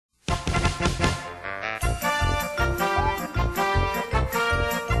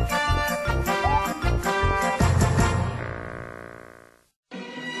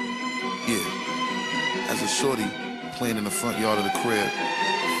backyard of the crib.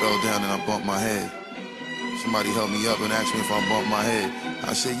 Fell down and I bumped my head. Somebody helped me up and asked me if I bumped my head.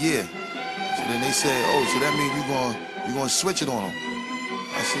 I said, yeah. So then they said, oh, so that means you gonna switch it on them.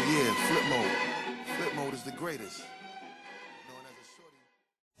 I said, yeah, flip mode. Flip mode is the greatest.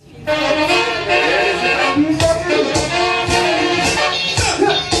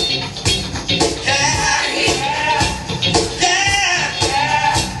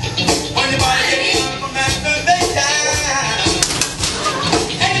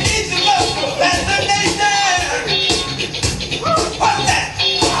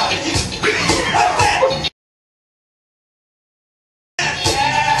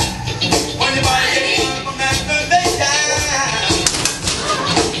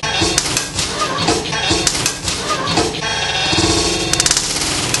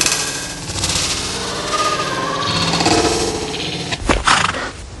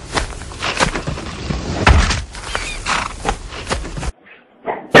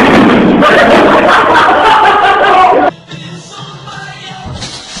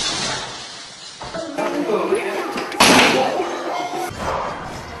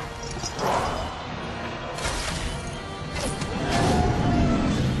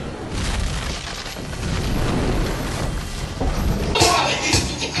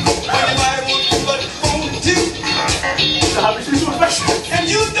 And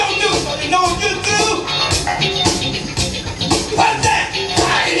you don't do what you know you do. What's that?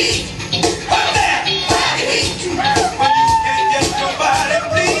 What's that? When you can't get nobody,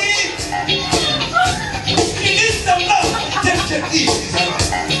 please. You need some love. Just easy.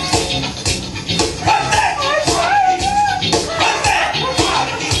 What's that? What's that?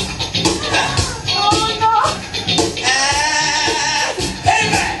 Oh no. Hey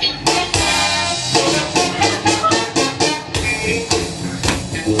man.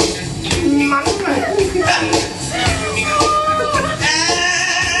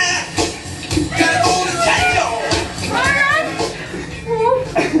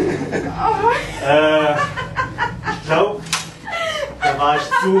 Ich glaube, da war ich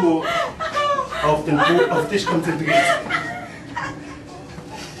zu auf dich konzentriert.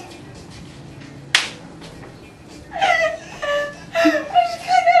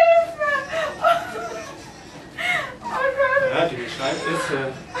 Ja, die Bescheid ist,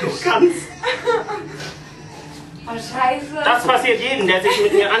 du kannst. Oh, scheiße. Das passiert jedem, der sich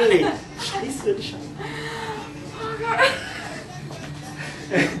mit mir anlegt. Scheiße, Scheiße. Oh Gott.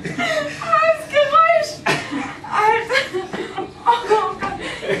 Oh, das Geräusch. Alter. Oh Gott.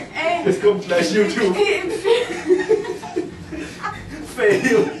 Ey. Es kommt gleich YouTube.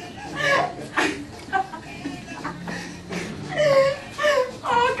 Fail.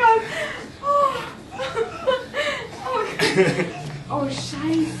 Oh Gott. Oh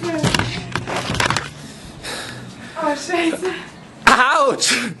Scheiße. Oh Scheiße. Ouch!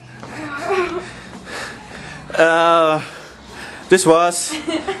 This was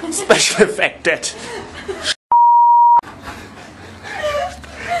special effected.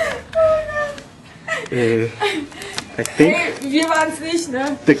 I think Hey, wir waren's nicht,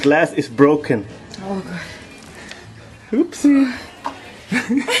 ne? the glass is broken. Oh Gott. Oopsie.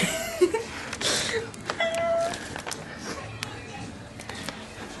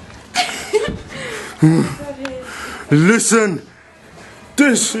 Listen,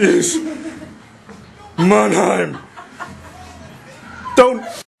 this is Mannheim. Don't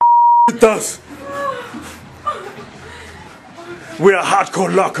with us. We are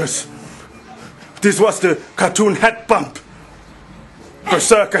hardcore lockers. This was the cartoon head bump.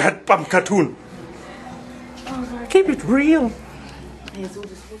 Berserker head bump cartoon. Keep it real. Nee, so,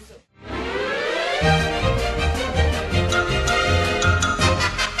 das wusste.